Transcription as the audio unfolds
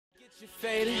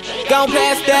Gon'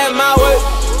 pass that my way.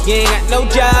 You ain't got no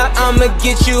job, I'ma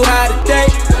get you high today.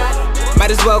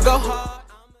 Might as well go hard.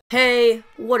 Hey,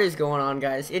 what is going on,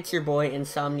 guys? It's your boy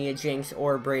Insomnia Jinx,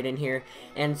 or Brayden here,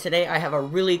 and today I have a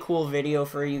really cool video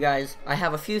for you guys. I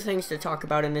have a few things to talk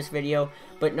about in this video,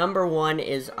 but number one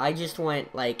is I just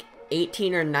went like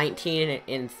 18 or 19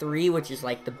 in 3, which is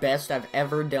like the best I've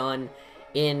ever done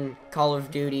in Call of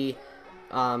Duty,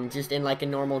 just in like a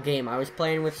normal game. I was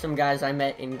playing with some guys I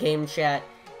met in game chat,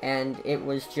 and it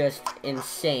was just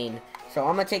insane. So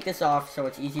I'm gonna take this off so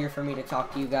it's easier for me to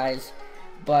talk to you guys,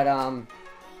 but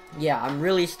yeah, I'm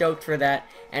really stoked for that.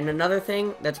 And another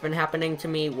thing that's been happening to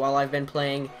me while I've been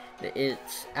playing,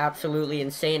 it's absolutely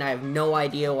insane. I have no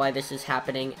idea why this is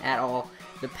happening at all.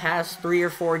 The past 3 or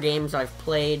 4 games I've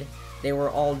played, they were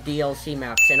all DLC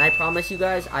maps, and I promise you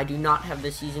guys, I do not have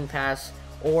the Season Pass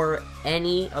or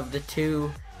any of the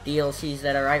 2 DLCs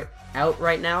that are out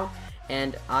right now,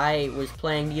 and I was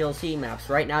playing DLC maps.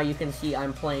 Right now you can see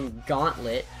I'm playing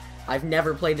Gauntlet. I've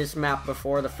never played this map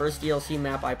before. The first DLC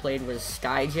map I played was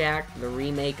Skyjack, the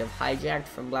remake of Hijacked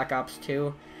from Black Ops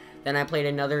 2. Then I played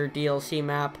another DLC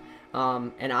map,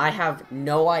 and I have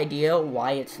no idea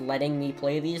why it's letting me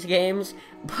play these games,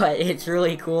 but it's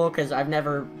really cool because I've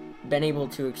never been able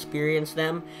to experience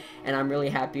them, and I'm really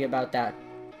happy about that.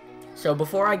 So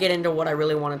before I get into what I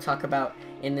really want to talk about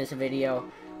in this video,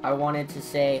 I wanted to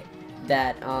say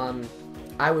that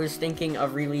I was thinking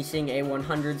of releasing a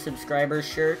 100 subscribers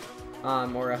shirt,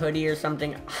 or a hoodie or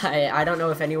something. I don't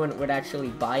know if anyone would actually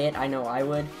buy it. I know I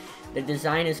would. The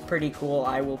design is pretty cool.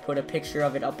 I will put a picture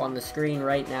of it up on the screen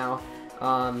right now.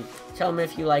 Tell me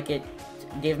if you like it.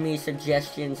 Give me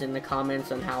suggestions in the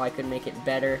comments on how I could make it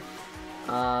better.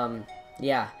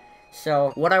 Yeah.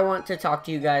 So, what I want to talk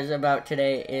to you guys about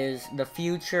today is the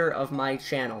future of my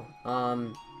channel.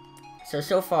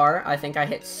 So far, I think I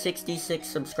hit 66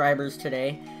 subscribers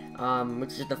today,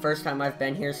 which is the first time I've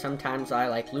been here. Sometimes I,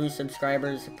 like, lose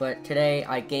subscribers, but today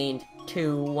I gained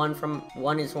 2.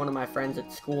 One is one of my friends at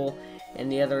school,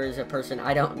 and the other is a person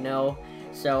I don't know.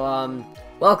 So,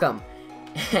 welcome.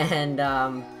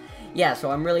 And, yeah,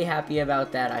 so I'm really happy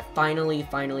about that. I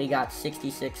finally got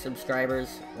 66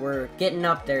 subscribers. We're getting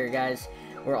up there, guys.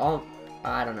 We're all,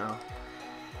 I don't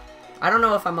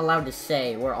know if I'm allowed to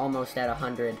say we're almost at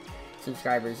 100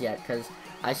 subscribers yet, because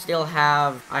I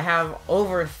have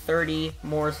over 30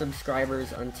 more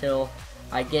subscribers until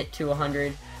I get to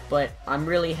 100, but I'm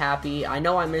really happy. I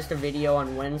know I missed a video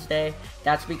on Wednesday.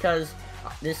 That's because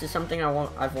this is something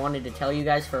I've wanted to tell you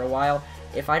guys for a while.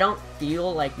 If I don't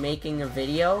feel like making a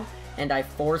video, and I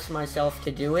force myself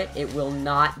to do it, it will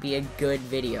not be a good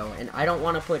video. And I don't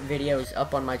want to put videos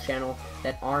up on my channel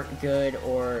that aren't good,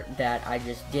 or that I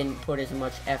just didn't put as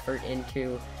much effort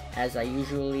into as I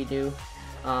usually do.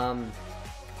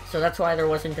 So that's why there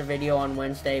wasn't a video on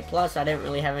Wednesday. Plus, I didn't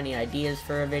really have any ideas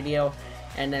for a video.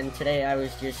 And then today I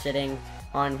was just sitting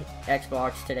on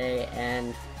Xbox today,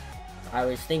 and I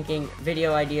was thinking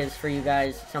video ideas for you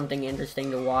guys, something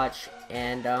interesting to watch,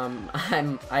 and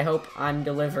I hope I'm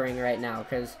delivering right now,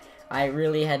 because I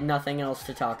really had nothing else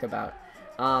to talk about.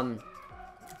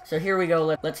 So here we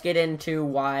go. Let's get into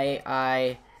why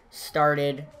I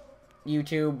started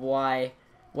YouTube,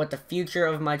 what the future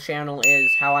of my channel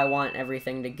is, how I want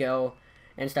everything to go,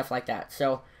 and stuff like that.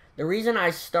 So the reason I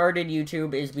started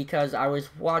YouTube is because I was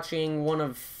watching one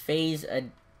of FaZe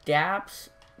Adapt's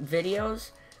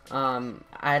videos.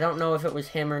 I don't know if it was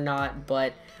him or not,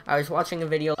 but I was watching a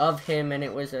video of him, and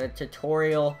it was a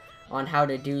tutorial on how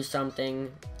to do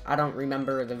something. I don't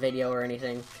remember the video or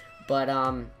anything, but,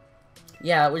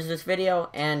 yeah, it was this video,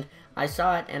 and I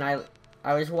saw it, and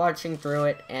I was watching through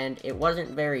it, and it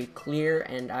wasn't very clear,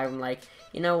 and I'm like,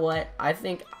 you know what, I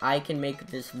think I can make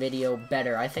this video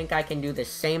better. I think I can do the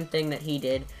same thing that he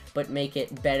did, but make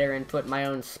it better and put my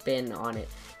own spin on it,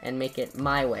 and make it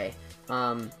my way.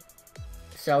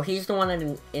 So he's the one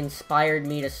that inspired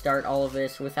me to start all of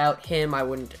this. Without him, I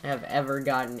wouldn't have ever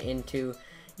gotten into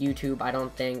YouTube, I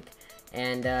don't think.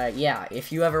 And, yeah,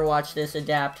 if you ever watch this,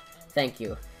 Adapt, thank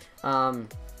you.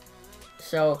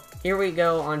 So here we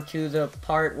go on to the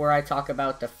part where I talk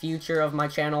about the future of my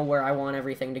channel, where I want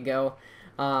everything to go.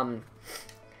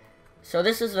 So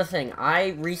this is the thing. I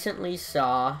recently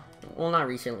saw, well, not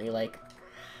recently, like,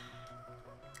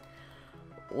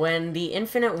 when the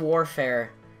Infinite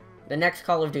Warfare, the next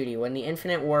Call of Duty, when the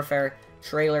Infinite Warfare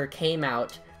trailer came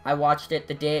out, I watched it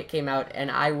the day it came out, and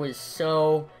I was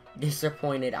so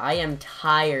disappointed. I am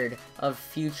tired of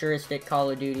futuristic Call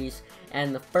of Duties,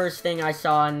 and the first thing I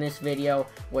saw in this video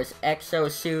was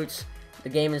Exosuits. The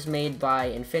game is made by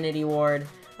Infinity Ward.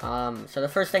 So the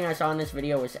first thing I saw in this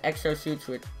video was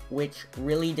Exosuits, which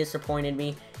really disappointed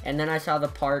me. and then I saw the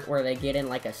part where they get in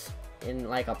like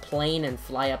a plane and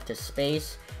fly up to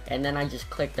space, and then I just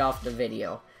clicked off the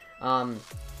video.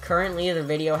 Currently the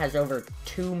video has over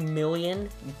 2 million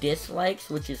dislikes,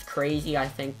 which is crazy. I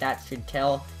think that should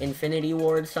tell Infinity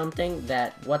Ward something,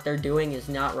 that what they're doing is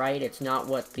not right. It's not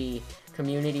what the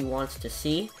community wants to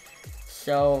see.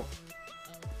 So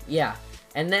yeah,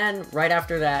 and then right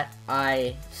after that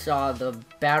I saw the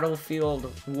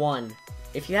Battlefield 1.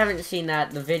 If you haven't seen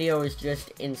that, the video is just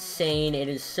insane. It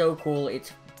is so cool.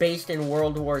 It's based in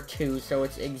World War II, so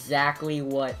it's exactly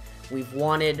what we've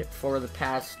wanted for the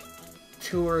past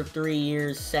 2 or 3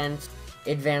 years since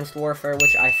Advanced Warfare,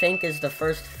 which I think is the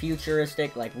first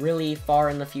futuristic, like really far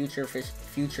in the future,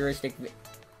 futuristic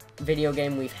video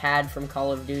game we've had from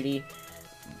Call of Duty.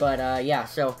 But yeah,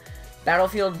 so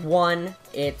Battlefield 1,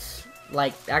 it's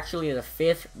like actually the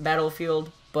 5th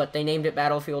Battlefield, but they named it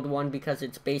Battlefield 1 because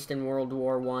it's based in World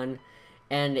War I,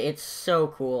 and it's so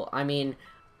cool. I mean,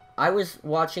 I was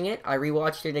watching it, I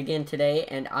rewatched it again today,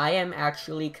 and I am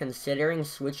actually considering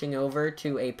switching over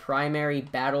to a primary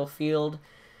Battlefield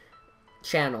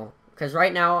channel. Because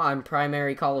right now, I'm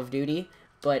primary Call of Duty,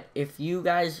 but if you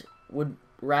guys would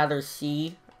rather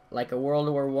see like a World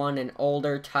War I and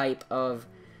older type of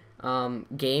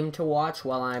game to watch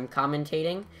while I'm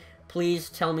commentating, please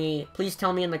tell me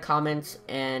in the comments,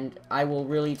 and I will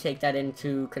really take that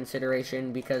into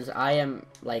consideration, because I am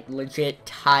like legit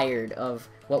tired of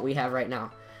what we have right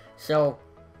now. So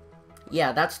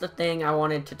yeah, that's the thing I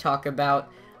wanted to talk about.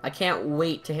 I can't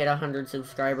wait to hit 100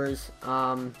 subscribers.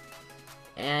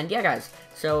 And yeah, guys,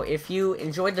 so if you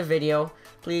enjoyed the video,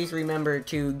 please remember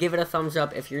to give it a thumbs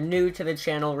up. If you're new to the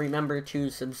channel, remember to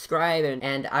subscribe,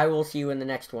 and I will see you in the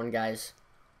next one, guys.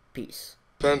 Peace.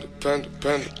 Panda.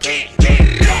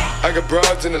 I got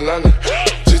broads in Atlanta,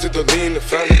 just to lean the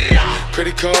family.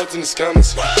 Credit cards in the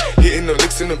scammers, hitting the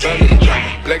licks in the van.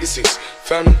 Legacies,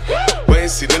 family, wait and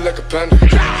see, look like a panda.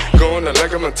 Going out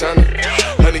like a Montana,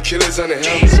 honey killers on the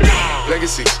helmets.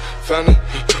 Legacies, family,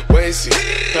 wait and see,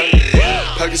 family.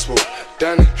 Pockets full,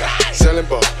 Danny, selling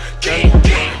ball, candy.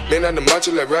 Man on the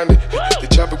macho like Randy, the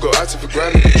chopper go out for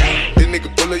granted. This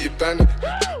nigga bullet, you bandit.